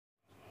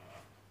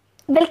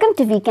Welcome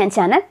to Weekend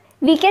Channel.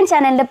 Weekend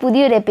Channel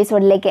പുതിയൊരു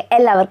എപ്പിസോഡിലേക്ക്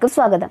എല്ലാവർക്കും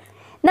സ്വാഗതം.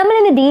 നമ്മൾ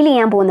ഇന്ന് ഡീൽ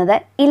ചെയ്യാൻ പോകുന്നത്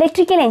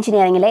electrical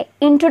എഞ്ചിനീയറിംഗിലെ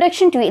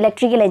introduction to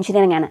electrical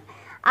engineering ആണ്.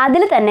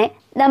 അതിൽ തന്നെ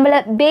നമ്മൾ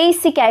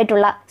ബേസിക്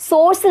ആയിട്ടുള്ള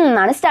സോഴ്സിൽ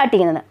നിന്നാണ് സ്റ്റാർട്ട്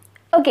ചെയ്യുന്നത്.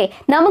 ഓക്കെ,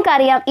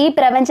 നമുക്കറിയാം ഈ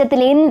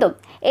പ്രപഞ്ചത്തിൽ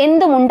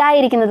എന്തും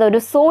ഉണ്ടായിരിക്കുന്നത്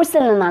ഒരു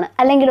സോഴ്സിൽ നിന്നാണ്,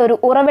 അല്ലെങ്കിൽ ഒരു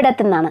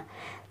ഉറവിടത്തിൽ നിന്നാണ്.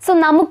 സോ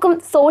നമുക്കും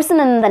സോഴ്സിൽ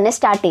നിന്ന് തന്നെ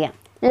സ്റ്റാർട്ട് ചെയ്യാം.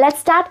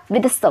 Let's start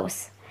with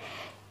source.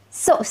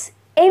 Source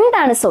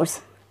എന്താണ് സോഴ്സ്?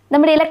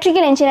 നമ്മുടെ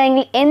ഇലക്ട്രിക്കൽ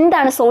എഞ്ചിനീയറിംഗിൽ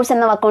എന്താണ് സോഴ്സ്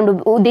എന്ന വാക്കുകൊണ്ട്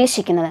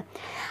ഉദ്ദേശിക്കുന്നത്?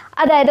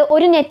 അതായത്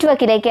ഒരു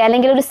നെറ്റ്വർക്കിലേക്ക്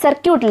അല്ലെങ്കിൽ ഒരു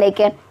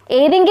സർക്യൂട്ടിലേക്ക്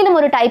ഏതെങ്കിലും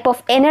ഒരു ടൈപ്പ്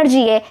ഓഫ്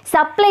എനർജിയെ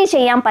സപ്ലൈ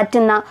ചെയ്യാൻ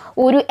പറ്റുന്ന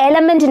ഒരു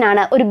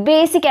എലമെൻറ്റിനാണ്, ഒരു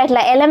ബേസിക്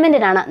ആയിട്ടുള്ള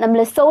എലമെൻറ്റിനാണ് നമ്മൾ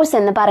സോഴ്സ്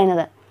എന്ന്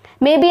പറയുന്നത്.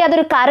 മേ ബി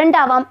അതൊരു കറണ്ട്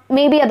ആവാം,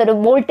 മേ ബി അതൊരു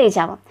വോൾട്ടേജ്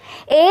ആവാം.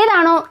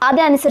 ഏതാണോ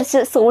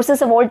അതനുസരിച്ച്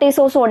സോഴ്സസ്, വോൾട്ടേജ്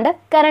സോഴ്സും ഉണ്ട്,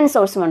 കറണ്ട്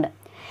സോഴ്സും ഉണ്ട്.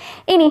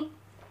 ഇനി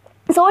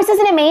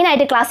സോഴ്സസിനെ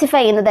മെയിനായിട്ട്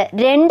ക്ലാസിഫൈ ചെയ്യുന്നത്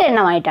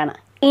രണ്ടെണ്ണമായിട്ടാണ്: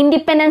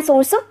 ഇൻഡിപെൻഡൻറ്റ്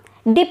സോഴ്സും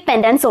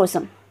ഡിപ്പെൻഡൻറ്റ്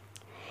സോഴ്സും.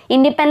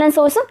 ഇൻഡിപെൻഡൻറ്റ്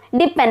സോഴ്സും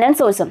ഡിപ്പെൻഡൻറ്റ്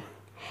സോഴ്സും.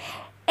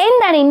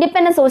 എന്താണ്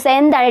ഇൻഡിപെൻഡൻറ്റ് സോഴ്സ്,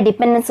 എന്താണ്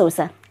ഡിപ്പെൻഡൻറ്റ്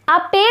സോഴ്സ്? ആ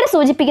പേര്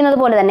സൂചിപ്പിക്കുന്നത്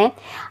പോലെ തന്നെ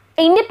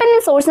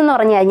ഇൻഡിപെൻഡൻറ്റ് സോഴ്സ് എന്ന്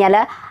പറഞ്ഞു കഴിഞ്ഞാൽ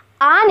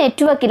ആ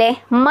നെറ്റ്വർക്കിലെ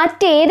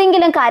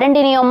മറ്റേതെങ്കിലും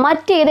കറണ്ടിനെയോ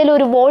മറ്റേതെങ്കിലും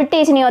ഒരു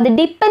വോൾട്ടേജിനെയോ അത്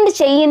ഡിപ്പെൻഡ്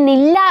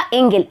ചെയ്യുന്നില്ല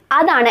എങ്കിൽ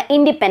അതാണ്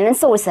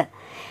ഇൻഡിപെൻഡൻറ്റ് സോഴ്സ്.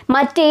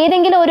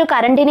 മറ്റേതെങ്കിലും ഒരു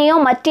കറണ്ടിനെയോ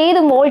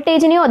മറ്റേത്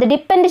വോൾട്ടേജിനെയോ അത്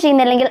ഡിപ്പെൻഡ്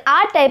ചെയ്യുന്നില്ലെങ്കിൽ ആ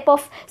ടൈപ്പ്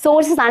ഓഫ്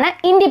സോഴ്സസ് ആണ്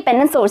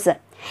ഇൻഡിപെൻഡൻറ്റ് സോഴ്സ്.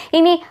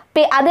 ഇനി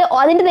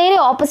അതിൻ്റെ നേരെ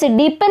ഓപ്പോസിറ്റ്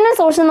ഡിപ്പെൻഡൻറ്റ്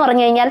സോഴ്സ് എന്ന്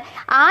പറഞ്ഞു കഴിഞ്ഞാൽ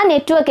ആ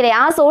നെറ്റ്വർക്കിലെ,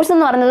 ആ സോഴ്സ്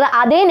എന്ന് പറയുന്നത്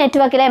അതേ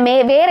നെറ്റ്വർക്കിലെ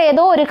വേറെ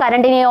ഏതോ ഒരു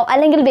കറണ്ടിനെയോ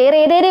അല്ലെങ്കിൽ വേറെ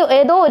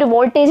ഏതോ ഒരു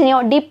വോൾട്ടേജിനെയോ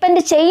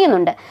ഡിപ്പെൻഡ്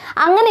ചെയ്യുന്നുണ്ട്.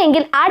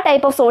 അങ്ങനെയെങ്കിൽ ആ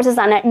ടൈപ്പ് ഓഫ്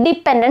സോഴ്സസ് ആണ്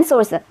ഡിപ്പെൻഡൻറ്റ്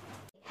സോഴ്സ്.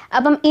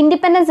 അപ്പം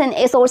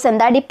ഇൻഡിപെൻഡൻസ് സോഴ്സ്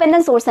എന്താ,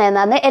 ഡിപ്പെൻഡൻറ്റ് സോഴ്സ്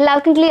എന്താണെന്ന്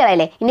എല്ലാവർക്കും ക്ലിയർ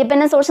ആയില്ലേ?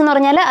 ഇൻഡിപെൻഡൻറ്റ് സോഴ്സ് എന്ന്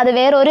പറഞ്ഞാൽ അത്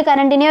വേറൊരു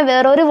കറണ്ടിനെയോ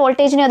വേറൊരു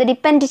വോൾട്ടേജിനെയോ അത്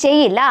ഡിപ്പെൻഡ്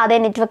ചെയ്യില്ല അതേ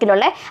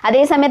നെറ്റ്വർക്കിലുള്ള.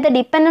 അതേ സമയത്ത്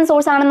ഡിപ്പെൻഡൻറ്റ്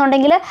സോഴ്സ്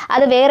ആണെന്നുണ്ടെങ്കിൽ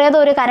അത് വേറെ ഏതോ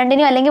ഒരു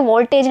കറണ്ടിനെയോ അല്ലെങ്കിൽ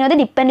വോൾട്ടേജിനെയോ അത്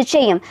ഡിപ്പെൻഡ്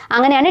ചെയ്യും.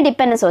 അങ്ങനെയാണ്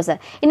ഡിപ്പെൻഡൻറ്റ് സോഴ്സ്.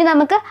 ഇനി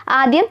നമുക്ക്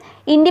ആദ്യം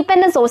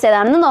ഇൻഡിപെൻഡൻറ്റ് സോഴ്സ്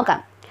ഏതാണെന്ന്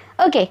നോക്കാം.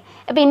 ഓക്കെ,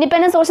 അപ്പോൾ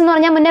ഇൻഡിപെൻഡൻറ്റ് സോഴ്സ് എന്ന്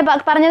പറഞ്ഞാൽ മുന്നേ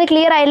പറഞ്ഞത്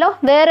ക്ലിയർ ആയല്ലോ.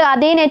 വേറെ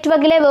അതേ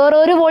നെറ്റ്വർക്കിലെ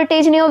വേറൊരു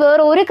വോൾട്ടേജിനെയോ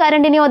വേറൊരു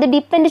കറണ്ടിനെയോ അത്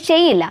ഡിപ്പെൻഡ്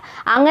ചെയ്യില്ല.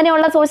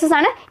 അങ്ങനെയുള്ള സോഴ്സസ്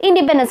ആണ്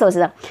independent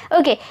sources.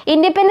 Okay,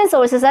 independent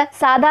sources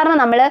സാധാരണ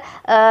നമ്മൾ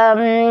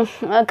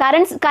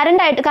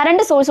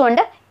കറണ്ട് സോഴ്സും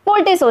ഉണ്ട്,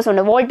 വോൾട്ടേജ് സോഴ്സും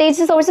ഉണ്ട്.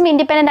 വോൾട്ടേജ് സോഴ്സും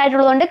ഇൻഡിപെൻഡൻ്റ്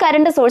ആയിട്ടുള്ളതുകൊണ്ട്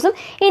കറണ്ട് സോഴ്സും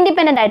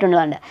ഇൻഡിപെൻഡൻ്റ്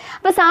ആയിട്ടുള്ളതുണ്ട്.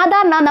 അപ്പോൾ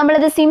സാധാരണ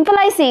നമ്മളിത്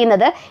സിംപിളൈസ്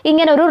ചെയ്യുന്നത്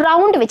ഇങ്ങനെ ഒരു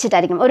റൗണ്ട്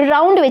വെച്ചിട്ടായിരിക്കും. ഒരു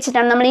റൗണ്ട്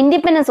വെച്ചിട്ടാണ് നമ്മൾ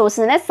ഇൻഡിപെൻഡൻറ്റ്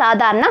സോഴ്സിനെ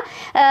സാധാരണ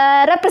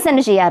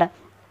റെപ്രസെൻറ്റ് ചെയ്യാറ്.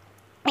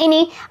 ഇനി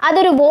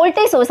അതൊരു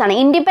വോൾട്ടേജ് സോഴ്സ് ആണ്,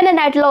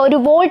 ഇൻഡിപെൻഡൻ്റ് ആയിട്ടുള്ള ഒരു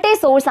വോൾട്ടേജ്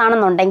സോഴ്സ്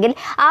ആണെന്നുണ്ടെങ്കിൽ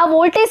ആ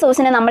വോൾട്ടേജ്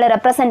സോഴ്സിനെ നമ്മൾ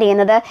റെപ്രസെൻറ്റ്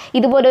ചെയ്യുന്നത്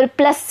ഇതുപോലെ ഒരു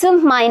പ്ലസും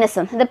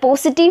മൈനസും, ഇത്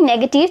പോസിറ്റീവ്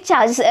നെഗറ്റീവ്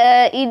ചാർജ്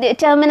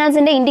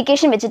ടെർമിനൽസിൻ്റെ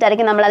ഇൻഡിക്കേഷൻ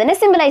വെച്ചിട്ടായിരിക്കും നമ്മൾ അതിനെ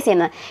സിംബലൈസ്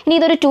ചെയ്യുന്നത്. ഇനി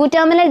ഇതൊരു 2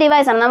 ടെർമിനൽ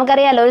ഡിവൈസ് ആണ്.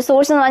 നമുക്കറിയാമല്ലോ ഒരു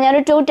സോഴ്സ് എന്ന് പറഞ്ഞാൽ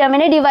ഒരു 2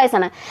 ടെർമിനൽ ഡിവൈസ്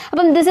ആണ്.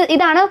 അപ്പം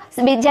ഇതാണ്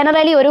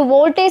ജനറലി ഒരു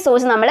വോൾട്ടേജ്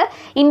സോഴ്സ്, നമ്മൾ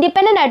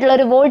ഇൻഡിപെൻഡൻ്റ് ആയിട്ടുള്ള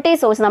ഒരു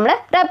വോൾട്ടേജ് സോഴ്സ് നമ്മൾ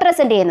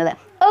റെപ്രസെൻറ്റ് ചെയ്യുന്നത്.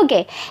 ഓക്കെ,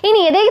 ഇനി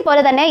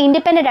ഇതേപോലെ തന്നെ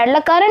ഇൻഡിപെൻഡൻ്റ് ആയിട്ടുള്ള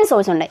കറണ്ട്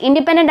സോഴ്സ് ഉണ്ട്.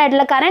 ഇൻഡിപെൻഡൻ്റ്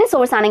ആയിട്ടുള്ള കറണ്ട്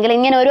സോഴ്സ് ആണെങ്കിൽ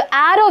ഇങ്ങനെ ഒരു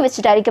ആരോ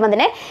വെച്ചിട്ടായിരിക്കും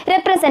അതിനെ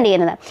റെപ്രസെൻറ്റ്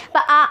ചെയ്യുന്നത്.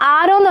 അപ്പോൾ ആ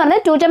ആരോ എന്ന്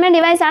പറയുന്നത് 2 ടെർമിനൽ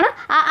ഡിവൈസ് ആണ്.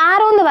 ആ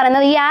ആരോ എന്ന്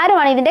പറയുന്നത്, ഈ ആരോ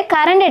ആണ് ഇതിൻ്റെ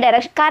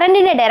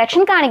കറണ്ടിൻ്റെ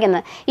ഡയറക്ഷൻ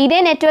കാണിക്കുന്നത്.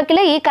 ഇതേ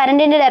നെറ്റ്വർക്കിൽ ഈ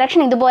കറണ്ടിൻ്റെ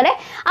ഡയറക്ഷൻ ഇതുപോലെ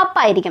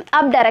അപ്പായിരിക്കും,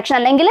 അപ്പ് ഡയറക്ഷൻ,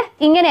 അല്ലെങ്കിൽ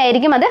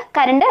ഇങ്ങനെയായിരിക്കും അത്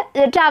കറണ്ട്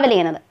ട്രാവൽ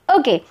ചെയ്യുന്നത്.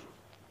 ഓക്കെ,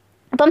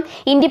 അപ്പം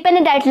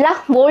ഇൻഡിപെൻഡൻ്റ് ആയിട്ടുള്ള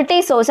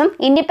വോൾട്ടേജ് സോഴ്സും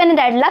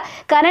ഇൻഡിപെൻഡൻ്റ് ആയിട്ടുള്ള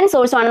കറണ്ട്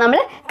സോഴ്സും ആണ് നമ്മൾ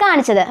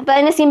കാണിച്ചത്. അപ്പോൾ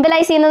അതിനെ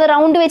സിംബലൈസ് ചെയ്യുന്നത്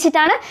റൗണ്ട്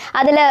വെച്ചിട്ടാണ്.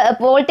 അതിൽ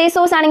വോൾട്ടേജ്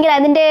സോഴ്സ് ആണെങ്കിൽ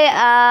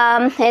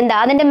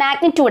അതിൻ്റെ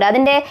മാഗ്നിറ്റ്യൂഡ്,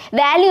 അതിൻ്റെ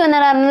വാല്യൂ എന്ന്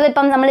പറയുന്നത്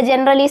ഇപ്പം നമ്മൾ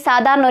ജനറലി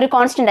സാധാരണ ഒരു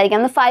കോൺസ്റ്റൻ്റ്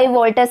ആയിരിക്കും, 5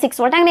 വോൾട്ട്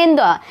 6 വോൾട്ട് അങ്ങനെ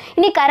എന്തോ.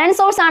 ഇനി കറണ്ട്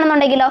സോഴ്സ്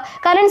ആണെന്നുണ്ടെങ്കിലോ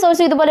കറണ്ട്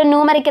സോഴ്സ് ഇതുപോലെ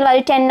ന്യൂമറിക്കൽ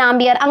വാല്യൂ 10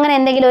 ആംപിയർ അങ്ങനെ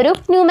എന്തെങ്കിലും ഒരു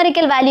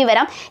ന്യൂമറിക്കൽ വാല്യൂ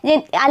വരാം.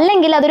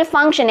 അല്ലെങ്കിൽ അതൊരു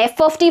ഫംഗ്ഷൻ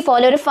f(t)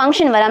 പോലെ ഒരു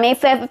ഫംഗ്ഷൻ വരാം.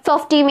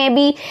 f(t) may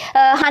be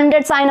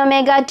 100 sin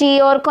omega t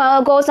or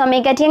cos omega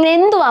t, അങ്ങനെ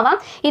എന്തും ആവാം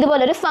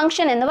ഇതുപോലൊരു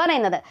ഫംഗ്ഷൻ എന്ന്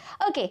പറയുന്നത്.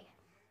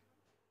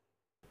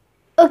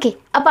 ഓക്കെ,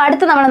 അപ്പോൾ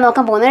അടുത്ത് നമ്മൾ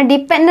നോക്കാൻ പോകുന്നത്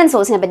ഡിപ്പെൻഡൻറ്റ്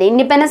സോഴ്സിനെ പറ്റി.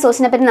 ഇൻഡിപെൻഡൻറ്റ്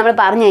സോഴ്സിനെ പറ്റി നമ്മൾ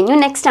പറഞ്ഞു കഴിഞ്ഞു.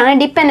 നെക്സ്റ്റ് ആണ്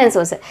ഡിപ്പെൻഡൻറ്റ്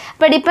സോഴ്സ്.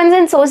 അപ്പോൾ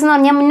ഡിപ്പെൻഡൻറ്റ് സോഴ്സ് എന്ന്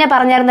പറഞ്ഞാൽ മുന്നേ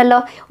പറഞ്ഞായിരുന്നല്ലോ,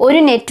 ഒരു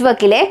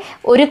നെറ്റ്വർക്കിലെ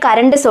ഒരു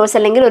കറണ്ട് സോഴ്സ്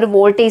അല്ലെങ്കിൽ ഒരു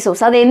വോൾട്ടേജ്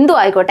സോഴ്സ്, അത് എന്തും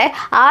ആയിക്കോട്ടെ,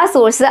 ആ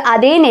സോഴ്സ്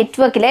അതേ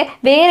നെറ്റ്വർക്കിലെ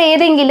വേറെ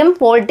ഏതെങ്കിലും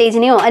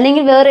വോൾട്ടേജിനെയോ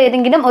അല്ലെങ്കിൽ വേറെ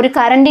ഏതെങ്കിലും ഒരു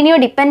കറണ്ടിനെയോ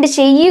ഡിപ്പെൻഡ്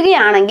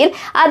ചെയ്യുകയാണെങ്കിൽ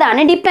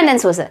അതാണ്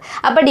ഡിപ്പെൻഡൻറ്റ് സോഴ്സ്.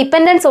 അപ്പോൾ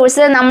ഡിപ്പെൻഡൻറ്റ്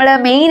സോഴ്സ് നമ്മൾ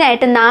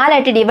മെയിനായിട്ട്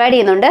 4ആയിട്ട് ഡിവൈഡ്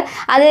ചെയ്യുന്നുണ്ട്.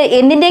 അത്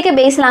എന്തിൻ്റെയൊക്കെ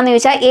ബേസിലാണെന്ന്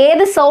ചോദിച്ചാൽ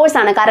ഏത് സോഴ്സ്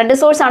ആണ്, കറണ്ട്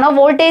സോഴ്സ് ആണോ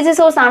വോൾട്ടേജ്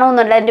സോഴ്സ് ആണോ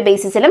എന്നുള്ളതിൻ്റെ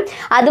ബേസിസിലും,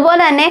 അതുപോലെ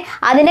തന്നെ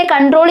അതിനെ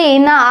കൺട്രോൾ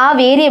ചെയ്യുന്ന ആ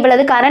വേരിയബിൾ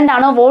അത് കറണ്ട്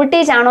ആണോ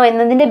വോൾട്ടേജ് ആണോ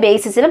എന്നതിൻ്റെ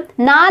ബേസിസിലും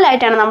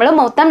 4ആയിട്ടാണ് നമ്മൾ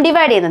മൊത്തം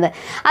ഡിവൈഡ് ചെയ്യുന്നത്.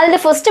 അതിൽ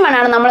ഫസ്റ്റ് വൺ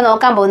ആണ് നമ്മൾ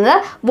നോക്കാൻ പോകുന്നത്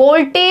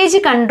voltage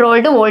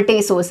controlled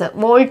voltage source.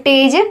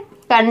 Voltage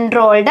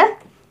controlled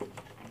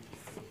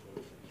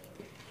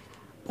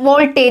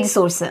voltage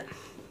source.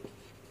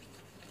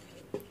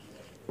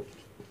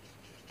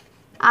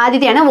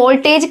 ആദ്യത്തെയാണ്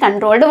voltage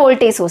controlled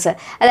voltage source,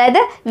 അതായത്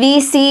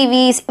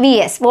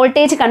VC/VS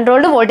voltage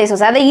controlled voltage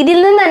source. അത് ഇതിൽ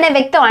നിന്ന് തന്നെ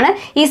വ്യക്തമാണ്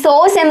ഈ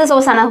സോഴ്സ് എന്ത്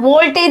സോഴ്സാണ്,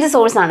 വോൾട്ടേജ്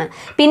സോഴ്സ് ആണ്.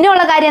 പിന്നെ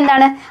ഉള്ള കാര്യം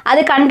എന്താണ്,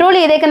 അത് കൺട്രോൾ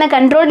ചെയ്തേക്കുന്ന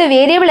കൺട്രോൾഡ്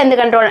വേരിയബിൾ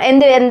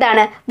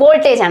എന്താണ്,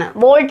 വോൾട്ടേജ് ആണ്.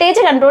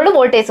 Voltage controlled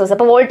voltage source.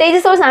 അപ്പോൾ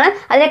വോൾട്ടേജ് സോഴ്സ് ആണ്,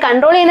 അതിനെ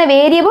കൺട്രോൾ ചെയ്യുന്ന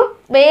വേരിയബിളും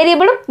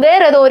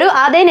വേറെ ഏതോ ഒരു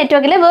അതേ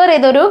നെറ്റ്വർക്കിലെ വേറെ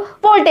ഏതോ ഒരു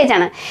വോൾട്ടേജ്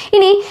ആണ്.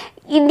 ഇനി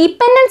ഈ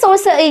ഡിപ്പെൻഡൻറ്റ്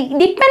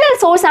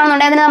സോഴ്സ്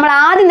ആണെന്നുണ്ടെങ്കിൽ അതിന് നമ്മൾ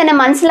ആദ്യം തന്നെ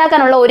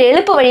മനസ്സിലാക്കാനുള്ള ഒരു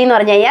എളുപ്പ വഴി എന്ന്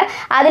പറഞ്ഞു കഴിഞ്ഞാൽ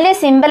അതിനെ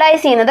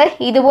സിംബലൈസ് ചെയ്യുന്നത്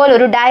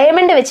ഇതുപോലൊരു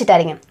ഡയമണ്ട്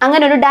വെച്ചിട്ടായിരിക്കും.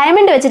 അങ്ങനെ ഒരു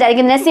ഡയമണ്ട്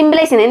വെച്ചിട്ടായിരിക്കും ഇതിനെ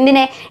സിംബലൈസ് ചെയ്യുന്നത്.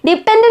 എന്തിനെ,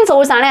 ഡിപ്പെൻഡൻറ്റ്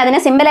സോഴ്സ് ആണ് അതിനെ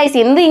സിംബലൈസ്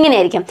ചെയ്യുന്നത്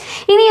ഇങ്ങനെയായിരിക്കും.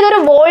 ഇനി ഇതൊരു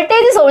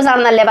വോൾട്ടേജ് സോഴ്സ്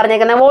ആണെന്നല്ലേ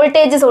പറഞ്ഞേക്കുന്നത്,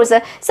 voltage source.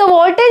 So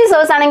voltage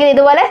source ആണെങ്കിൽ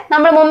ഇതുപോലെ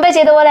നമ്മൾ മുമ്പേ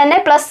ചെയ്ത പോലെ തന്നെ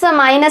plus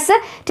minus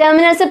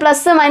terminals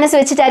plus minus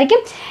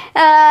വെച്ചിട്ടായിരിക്കും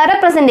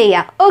റെപ്രസെൻറ്റ്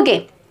ചെയ്യുക. ഓക്കെ,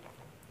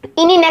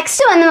 ഇനി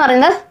നെക്സ്റ്റ് വന്ന്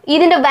പറയുന്നത്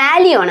ഇതിൻ്റെ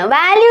വാല്യൂ ആണ്.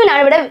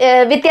 വാല്യൂവിലാണ് ഇവിടെ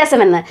വ്യത്യാസം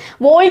വരുന്നത്.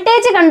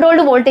 വോൾട്ടേജ്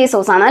കൺട്രോൾഡ് വോൾട്ടേജ്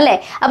സോഴ്സ് ആണ് അല്ലേ.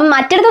 അപ്പം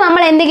മറ്റിടത്ത്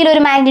നമ്മൾ എന്തെങ്കിലും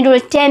ഒരു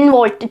മാഗ്നിറ്റ്യൂഡ് 10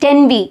 വോൾട്ട്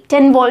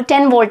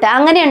 10 വോൾട്ട്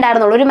അങ്ങനെ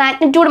ഉണ്ടായിരുന്നുള്ളൂ, ഒരു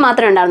മാഗ്നിറ്റ്യൂഡ്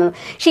മാത്രമേ ഉണ്ടായിരുന്നുള്ളൂ.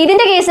 പക്ഷേ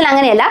ഇതിൻ്റെ കേസിൽ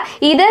അങ്ങനെയല്ല.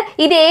 ഇത്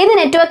ഏത്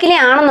നെറ്റ്വർക്കിലെ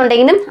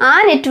ആണെന്നുണ്ടെങ്കിലും ആ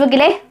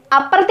നെറ്റ്വർക്കിലെ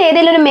അപ്പുറത്തെ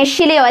ഏതെങ്കിലും ഒരു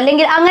മെഷിലെയോ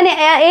അല്ലെങ്കിൽ അങ്ങനെ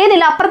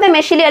ഏതെങ്കിലും അപ്പുറത്തെ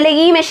മെഷിലെയോ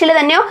അല്ലെങ്കിൽ ഈ മെഷിൽ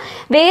തന്നെയോ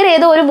വേറെ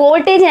ഏതോ ഒരു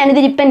വോൾട്ടേജിനാണ് ഇത്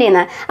ഡിപ്പെൻഡ്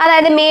ചെയ്യുന്നത്.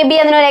 അതായത് മേ ബി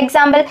അതിനൊരു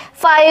എക്സാമ്പിൾ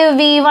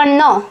 5V1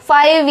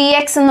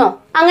 5Vx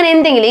അങ്ങനെ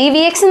എന്തെങ്കിലും. ഈ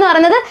VX എന്ന്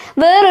പറയുന്നത്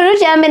വേറൊരു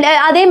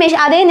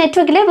അതേ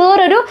നെറ്റ്വർക്കിലെ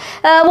വേറൊരു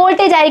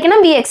വോൾട്ടേജ്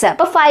ആയിരിക്കണം VX.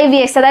 അപ്പോൾ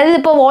 5Vx, അതായത്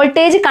ഇപ്പോൾ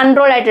വോൾട്ടേജ്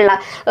കൺട്രോൾ ആയിട്ടുള്ള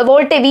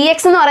VX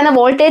എന്ന് പറയുന്ന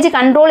വോൾട്ടേജ്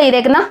കൺട്രോൾ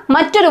ചെയ്തേക്കുന്ന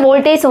മറ്റൊരു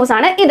വോൾട്ടേജ് സോഴ്സ്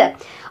ആണ് ഇത്.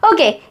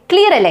 ഓക്കെ,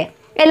 ക്ലിയർ അല്ലേ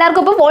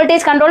എല്ലാവർക്കും? ഇപ്പോൾ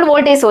voltage control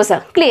voltage source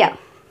clear.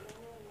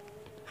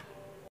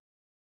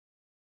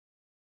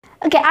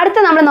 Okay, അടുത്ത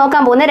നമ്മൾ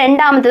നോക്കാൻ പോകുന്ന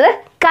രണ്ടാമത്തത്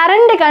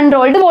കറണ്ട്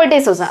കൺട്രോൾഡ്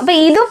വോൾട്ടേജ് സോഴ്സ്. അപ്പോൾ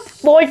ഇതും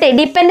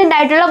ഡിപ്പെൻഡൻ്റ്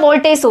ആയിട്ടുള്ള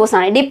വോൾട്ടേജ് സോഴ്സ്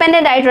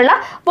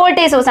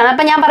ആണ്.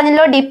 അപ്പോൾ ഞാൻ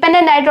പറഞ്ഞല്ലോ,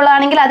 ഡിപ്പെൻഡൻ്റ്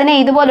ആയിട്ടുള്ളതാണെങ്കിൽ അതിനെ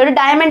ഇതുപോലൊരു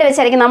ഡയമണ്ട്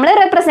വെച്ചായിരിക്കും നമ്മൾ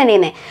റെപ്രസെൻറ്റ്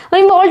ചെയ്യുന്നത്.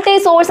 അപ്പോൾ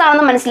വോൾട്ടേജ് സോഴ്സ്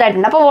ആണെന്ന്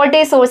മനസ്സിലായിട്ടുണ്ട്. അപ്പോൾ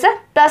voltage source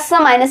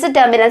plus minus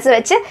terminals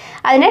വെച്ച്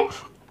അതിനെ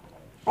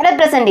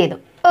റെപ്രസെൻറ്റ് ചെയ്തു.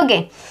 ഓക്കെ,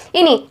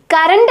 ഇനി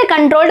കറണ്ട്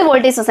കൺട്രോൾഡ്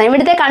വോൾട്ടേജ് സോഴ്സ് ആണ്.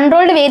 ഇവിടുത്തെ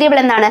കൺട്രോൾഡ് വേരിയബിൾ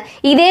എന്താണ്,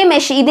 ഇതേ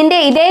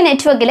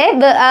നെറ്റ്വർക്കിലെ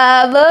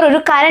വേറൊരു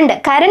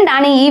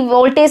കറണ്ടാണ് ഈ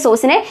വോൾട്ടേജ്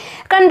സോഴ്സിനെ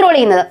കൺട്രോൾ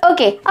ചെയ്യുന്നത്.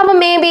 ഓക്കെ, അപ്പം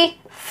മേ ബി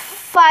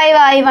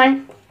 5I1.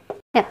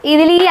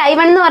 ഇതിൽ ഈ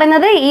I1 എന്ന്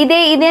പറയുന്നത് ഈ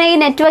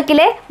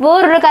നെറ്റ്വർക്കിലെ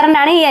വേറൊരു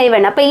കറണ്ടാണ് ഈ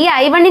I1. അപ്പോൾ ഈ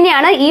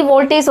I1നെയാണ് ഈ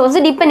വോൾട്ടേജ് സോഴ്സ്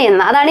ഡിപ്പെൻഡ്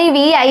ചെയ്യുന്നത്. അതാണ് ഈ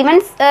VI1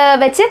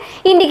 വെച്ച്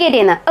ഇൻഡിക്കേറ്റ്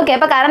ചെയ്യുന്നത്. ഓക്കെ,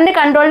 അപ്പോൾ current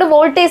controlled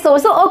voltage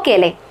source okay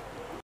അല്ലേ.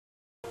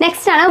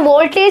 നെക്സ്റ്റ് ആണ്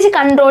വോൾട്ടേജ്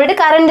കൺട്രോൾഡ്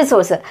കറണ്ട്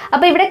സോഴ്സ്.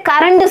 അപ്പോൾ ഇവിടെ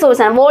കറണ്ട്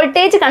സോഴ്സ് ആണ്,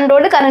 വോൾട്ടേജ്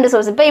കൺട്രോൾഡ് കറണ്ട്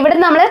സോഴ്സ്. ഇപ്പോൾ ഇവിടെ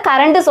നമ്മൾ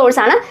കറണ്ട് സോഴ്സ്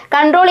ആണ്,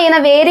 കൺട്രോൾ ചെയ്യുന്ന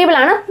വേരിയബിൾ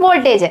ആണ്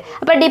വോൾട്ടേജ്.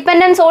 അപ്പോൾ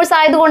ഡിപ്പെൻഡൻറ്റ് സോഴ്സ്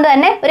ആയതുകൊണ്ട്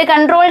തന്നെ, ഒരു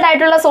കൺട്രോൾഡ്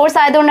ആയിട്ടുള്ള സോഴ്സ്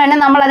ആയതുകൊണ്ട് തന്നെ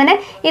നമ്മൾ അതിനെ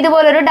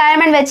ഇതുപോലൊരു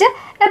ഡയമണ്ട് വെച്ച്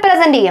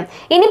റെപ്രസെൻറ്റ് ചെയ്യും.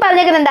 ഇനി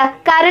പറഞ്ഞേക്കുന്നത് എന്താ,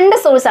 കറണ്ട്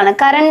സോഴ്സ് ആണ്.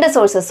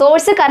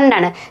 സോഴ്സ് കറണ്ട്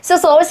ആണ്. സോ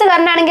സോഴ്സ്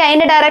കറണ്ട് ആണെങ്കിൽ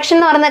അതിൻ്റെ ഡയറക്ഷൻ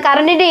എന്ന് പറയുന്നത്,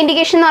 കറണ്ടിൻ്റെ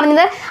ഇൻഡിക്കേഷൻ എന്ന്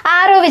പറയുന്നത്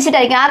ആരോ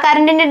വെച്ചിട്ടായിരിക്കും. ആ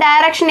കറണ്ടിൻ്റെ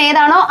ഡയറക്ഷൻ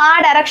ഏതാണോ ആ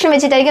ഡയറക്ഷൻ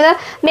വെച്ചിട്ടായിരിക്കും.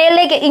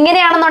 മേളിലേക്ക്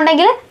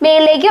ഇങ്ങനെയാണെന്നുണ്ടെങ്കിൽ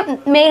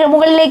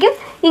മുകളിലേക്കും,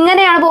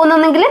 ഇങ്ങനെയാണ്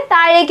പോകുന്നതെങ്കിൽ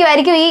താഴേക്കും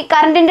ആയിരിക്കും. ഈ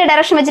കറണ്ടിൻ്റെ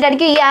ഡയറക്ഷൻ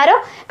വെച്ചിട്ടായിരിക്കും ഈ ആരോ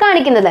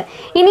കാണിക്കുന്നത്.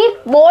 ഇനി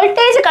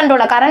വോൾട്ടേജ്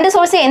കൺട്രോൾ, കറണ്ട്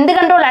സോഴ്സ് എന്ത്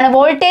കൺട്രോളാണ്,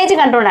 വോൾട്ടേജ്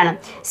കൺട്രോളാണ്.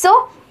 സോ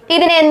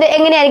ഇതിനെ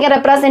എങ്ങനെയായിരിക്കും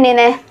റെപ്രസെൻറ്റ്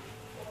ചെയ്യുന്നത്,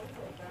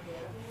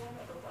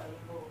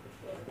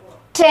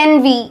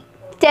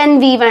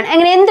 10V1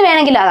 അങ്ങനെ എന്ത്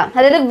വേണമെങ്കിലും ആകാം.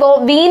 അതായത്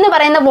V എന്ന്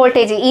പറയുന്ന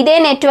വോൾട്ടേജ്, ഇതേ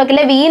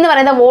നെറ്റ്വർക്കിലെ V എന്ന്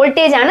പറയുന്ന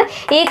വോൾട്ടേജ് ആണ്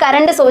ഈ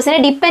കറണ്ട് സോഴ്സിനെ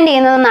ഡിപ്പെൻഡ്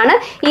ചെയ്യുന്നതെന്നാണ്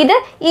ഇത്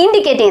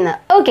ഇൻഡിക്കേറ്റ് ചെയ്യുന്നത്.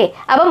 ഓക്കെ,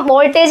 അപ്പം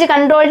voltage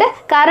controlled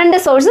current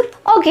source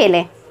okay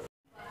അല്ലേ.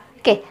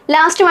 ഓക്കെ,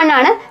 ലാസ്റ്റ് വൺ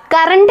ആണ്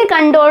കറണ്ട്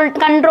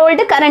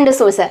കൺട്രോൾഡ് കറണ്ട്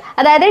സോഴ്സ്.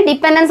 അതായത്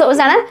ഡിപ്പെൻഡൻറ്റ്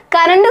സോഴ്സ് ആണ്,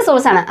 കറണ്ട്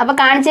സോഴ്സ് ആണ്. അപ്പോൾ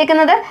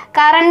കാണിച്ചേക്കുന്നത്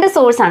കറണ്ട്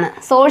സോഴ്സ് ആണ്.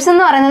 സോഴ്സ്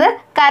എന്ന് പറയുന്നത്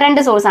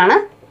കറണ്ട് സോഴ്സ്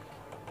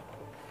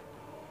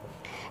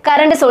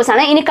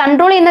ആണ്. ഇനി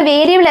കൺട്രോൾ ചെയ്യുന്ന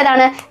വേരിയബിൾ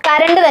ഏതാണ്,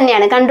 കറണ്ട്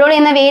തന്നെയാണ്. കൺട്രോൾ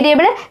ചെയ്യുന്ന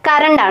വേരിയബിൾ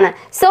കറണ്ട് ആണ്.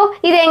 സോ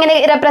ഇത് എങ്ങനെ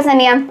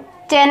റെപ്രസെൻറ്റ് ചെയ്യാം,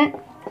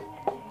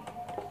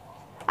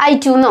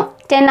 10I2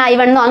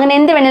 10I1 അങ്ങനെ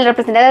എന്ത് വേണമെങ്കിലും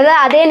റെപ്രസെൻറ്റ്. അതായത്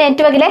അതേ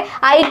നെറ്റ്വർക്കിലെ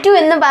I2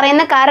 എന്ന്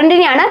പറയുന്ന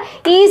കറണ്ടിനെയാണ്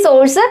ഈ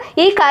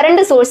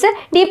കറണ്ട് സോഴ്സ്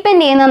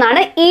ഡിപ്പെൻഡ്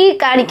ചെയ്യുന്നതെന്നാണ്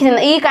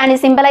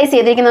സിംബലൈസ്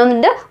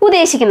ചെയ്തിരിക്കുന്നത്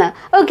ഉദ്ദേശിക്കുന്നത്.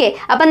 ഓക്കെ,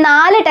 അപ്പം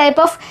 4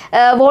 type of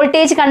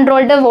voltage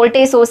controlled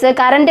voltage source,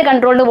 current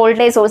controlled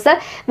voltage source,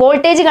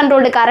 voltage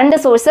controlled current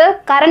source,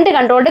 current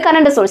controlled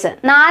current source.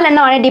 4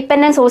 എണ്ണമാണ്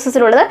ഡിപ്പെൻഡൻറ്റ്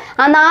സോഴ്സസിലുള്ളത്.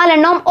 ആ 4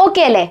 എണ്ണവും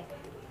ഓക്കെ അല്ലേ.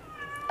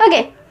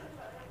 ഓക്കെ,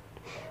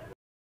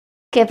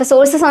 അപ്പോൾ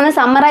സോഴ്സസ് ഒന്ന്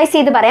സമ്മറൈസ്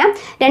ചെയ്ത് പറയാം.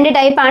 2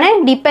 ടൈപ്പാണ്,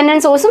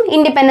 ഡിപ്പെൻഡൻറ്റ് സോഴ്സും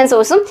ഇൻഡിപെൻഡൻറ്റ്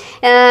സോഴ്സും.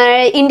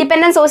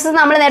 ഇൻഡിപെൻഡൻറ്റ് സോഴ്സസ്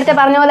നമ്മൾ നേരത്തെ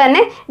പറഞ്ഞ പോലെ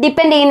തന്നെ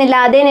ഡിപ്പെൻഡ് ചെയ്യുന്നില്ല.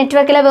 അതേ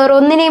നെറ്റ്വർക്കിലെ വേറെ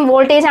ഒന്നിനെയും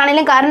വോൾട്ടേജ്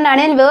ആണെങ്കിലും കറണ്ട്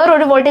ആണെങ്കിലും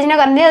വേറൊരു വോൾട്ടേജിനോ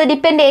കറണ്ടിനോ അത്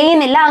ഡിപ്പെൻഡ്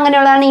ചെയ്യുന്നില്ല.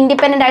 അങ്ങനെയുള്ളതാണ്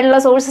ഇൻഡിപെൻഡൻ്റ് ആയിട്ടുള്ള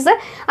സോഴ്സസ്.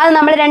 അത്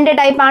നമ്മൾ 2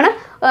 ടൈപ്പാണ്.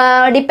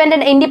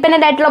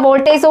 ഇൻഡിപെൻഡൻ്റ് ആയിട്ടുള്ള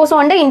വോൾട്ടേജ് സോഴ്സും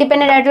ഉണ്ട്,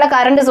 ഇൻഡിപെൻഡൻ്റ് ആയിട്ടുള്ള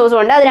കറണ്ട് സോഴ്സും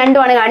ഉണ്ട്. അത്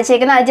രണ്ടുമാണ്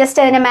കാണിച്ചേക്കുന്നത്. അത്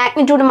ജസ്റ്റ് അതിൻ്റെ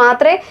മാഗ്നിറ്റ്യൂഡ്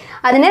മാത്രമേ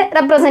അതിന്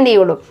റെപ്രസെൻറ്റ്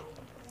ചെയ്യുള്ളൂ.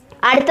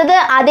 അടുത്തത്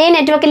അതേ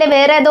നെറ്റ്വർക്കിലെ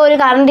വേറെ ഏതോ ഒരു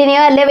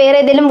കറണ്ടിനെയോ അല്ലെങ്കിൽ വേറെ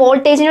ഏതെങ്കിലും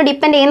വോൾട്ടേജിനോ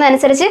ഡിപ്പെൻഡ്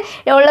ചെയ്യുന്നതനുസരിച്ച്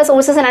ഉള്ള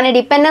സോഴ്സസിനാണ്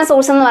ഡിപ്പെൻഡൻറ്റ്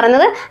സോഴ്സ് എന്ന്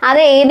പറയുന്നത്. അത്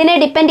ഏതിനെ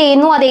ഡിപ്പെൻഡ്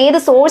ചെയ്യുന്നു, അത് ഏത്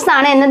സോഴ്സ്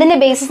ആണ് എന്നതിൻ്റെ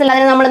ബേസിസിൽ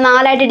അതിനെ നമ്മൾ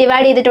 4 ആയിട്ട്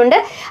ഡിവൈഡ് ചെയ്തിട്ടുണ്ട്.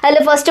 അതിൽ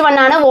ഫസ്റ്റ് വൺ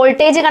ആണ്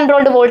വോൾട്ടേജ്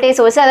കൺട്രോൾഡ് വോൾട്ടേജ്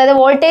സോഴ്സ്. അതായത്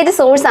വോൾട്ടേജ്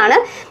സോഴ്സ് ആണ്,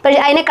 പക്ഷേ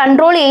അതിനെ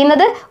കൺട്രോൾ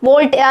ചെയ്യുന്നത്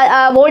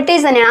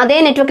വോൾട്ടേജ് തന്നെയാണ്. അതേ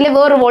നെറ്റ്വർക്കിൽ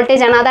വേറൊരു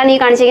വോൾട്ടേജ് ആണ്, അതാണ് ഈ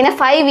കാണിച്ചിരിക്കുന്നത്.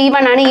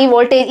 5V1 ആണ്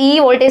ഈ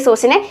വോൾട്ടേജ്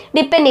സോഴ്സിനെ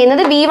ഡിപ്പെൻഡ്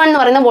ചെയ്യുന്നത്. V1 എന്ന്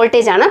പറയുന്ന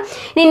വോൾട്ടേജ് ആണ്.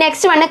 ഇനി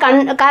next one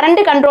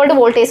current controlled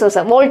voltage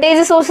source.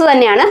 Voltage source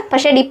തന്നെയാണ്,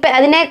 പക്ഷേ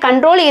അതിനെ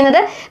കൺട്രോൾ ചെയ്യുന്നത്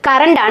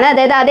കറണ്ട് ആണ്.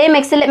 അതായത് അതേ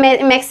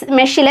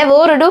മെഷിലെ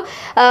വേറൊരു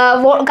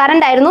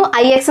കറണ്ട് ആയിരുന്നു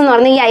IX എന്ന്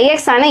പറയുന്നത്. ഈ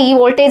IX ആണ് ഈ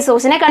വോൾട്ടേജ്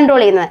സോഴ്സിനെ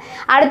കൺട്രോൾ ചെയ്യുന്നത്.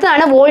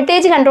 അടുത്തതാണ്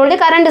voltage controlled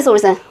current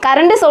source.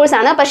 Current source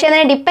ആണ്, പക്ഷേ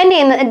അതിനെ ഡിപ്പെൻഡ്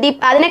ചെയ്യുന്നത്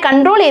അതിനെ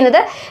കൺട്രോൾ ചെയ്യുന്നത്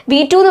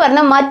V2 എന്ന്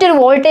പറയുന്ന മറ്റൊരു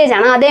വോൾട്ടേജ്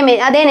ആണ്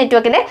അതേ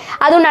നെറ്റ്വർക്കിൽ.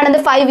 അതുകൊണ്ടാണ് ഇത്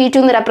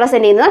 5V2 എന്ന്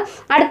റെപ്രസെൻറ്റ് ചെയ്യുന്നത്.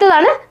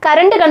 അടുത്തതാണ്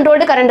current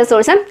controlled current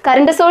source.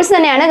 Current source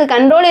തന്നെയാണ്,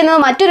 കൺട്രോൾ ചെയ്യുന്നത്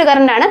മറ്റൊരു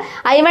കറണ്ടാണ്.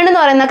 I1 എന്ന്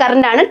പറയുന്ന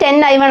കറണ്ടാണ്.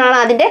 10I1 ആണ്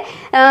അതിൻ്റെ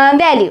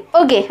വാല്യൂ.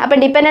 ഓക്കെ, അപ്പം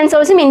ഡിപ്പെൻഡൻറ്റ്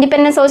സോഴ്സും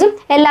ഇൻഡിപെൻഡൻറ്റ് സോഴ്സും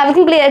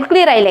എല്ലാവർക്കും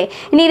ക്ലിയർ ആയില്ലേ?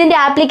 ഇനി ഇതിൻ്റെ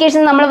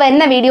ആപ്ലിക്കേഷൻസ് നമ്മൾ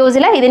വരുന്ന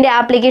വീഡിയോസിൽ ഇതിൻ്റെ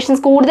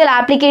കൂടുതൽ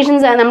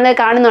ആപ്ലിക്കേഷൻസ് നമ്മൾ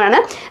കാണുന്നതാണ്.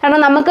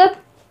 കാരണം നമുക്ക്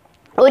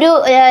ഒരു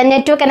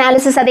നെറ്റ്വർക്ക്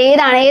അനാലിസിസ് അത്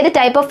ഏത്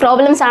ടൈപ്പ് ഓഫ്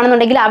പ്രോബ്ലംസ്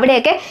ആണെന്നുണ്ടെങ്കിൽ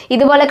അവിടെയൊക്കെ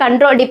ഇതുപോലെ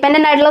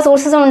ഡിപ്പെൻഡൻ്റ് ആയിട്ടുള്ള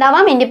സോഴ്സസും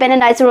ഉണ്ടാവാം,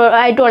 ഇൻഡിപെൻഡൻ്റ്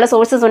ആയിട്ടുള്ള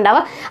സോഴ്സസ്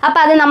ഉണ്ടാവാം.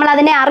 അപ്പോൾ അത് നമ്മൾ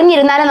അതിനെ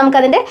അറിഞ്ഞിരുന്നാലും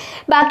നമുക്കതിൻ്റെ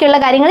ബാക്കിയുള്ള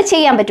കാര്യങ്ങൾ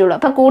ചെയ്യാൻ പറ്റുള്ളൂ.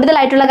 അപ്പോൾ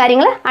കൂടുതലായിട്ടുള്ള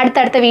കാര്യങ്ങൾ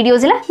അടുത്തടുത്ത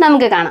വീഡിയോസിൽ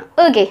നമുക്ക് കാണാം.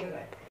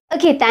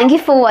 Okay, thank you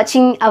for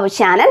watching our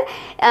channel.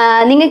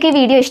 നിങ്ങൾക്ക് ഈ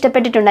വീഡിയോ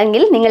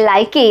ഇഷ്ടപ്പെട്ടിട്ടുണ്ടെങ്കിൽ നിങ്ങൾ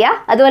ലൈക്ക് ചെയ്യുക.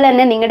 അതുപോലെ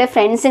തന്നെ നിങ്ങളുടെ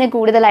ഫ്രണ്ട്സിന്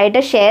കൂടുതലായിട്ട്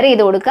ഷെയർ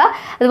ചെയ്ത് കൊടുക്കുക.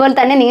 അതുപോലെ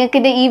തന്നെ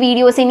നിങ്ങൾക്ക് ഈ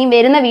വീഡിയോസ് ഇനി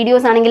വരുന്ന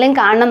വീഡിയോസ് ആണെങ്കിലും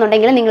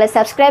കാണണമെന്നുണ്ടെങ്കിൽ നിങ്ങൾ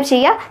സബ്സ്ക്രൈബ്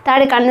ചെയ്യുക.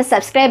 താഴെ കാണുന്ന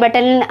സബ്സ്ക്രൈബ്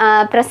ബട്ടണിൽ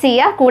പ്രസ്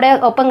ചെയ്യുക. കൂടെ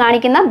ഒപ്പം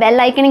കാണിക്കുന്ന ബെൽ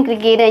ഐക്കണിൽ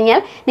ക്ലിക്ക് ചെയ്ത്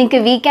കഴിഞ്ഞാൽ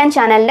നിങ്ങൾക്ക് വീക്കാൻ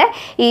ചാനലിൻ്റെ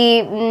ഈ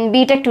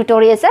BTech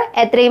ട്യൂട്ടോറിയൽസ്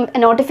എത്രയും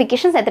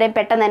നോട്ടിഫിക്കേഷൻസ് എത്രയും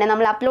പെട്ടെന്ന് തന്നെ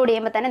നമ്മൾ അപ്ലോഡ്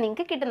ചെയ്യുമ്പോൾ തന്നെ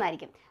നിങ്ങൾക്ക്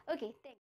കിട്ടുന്നതായിരിക്കും. ഓക്കെ.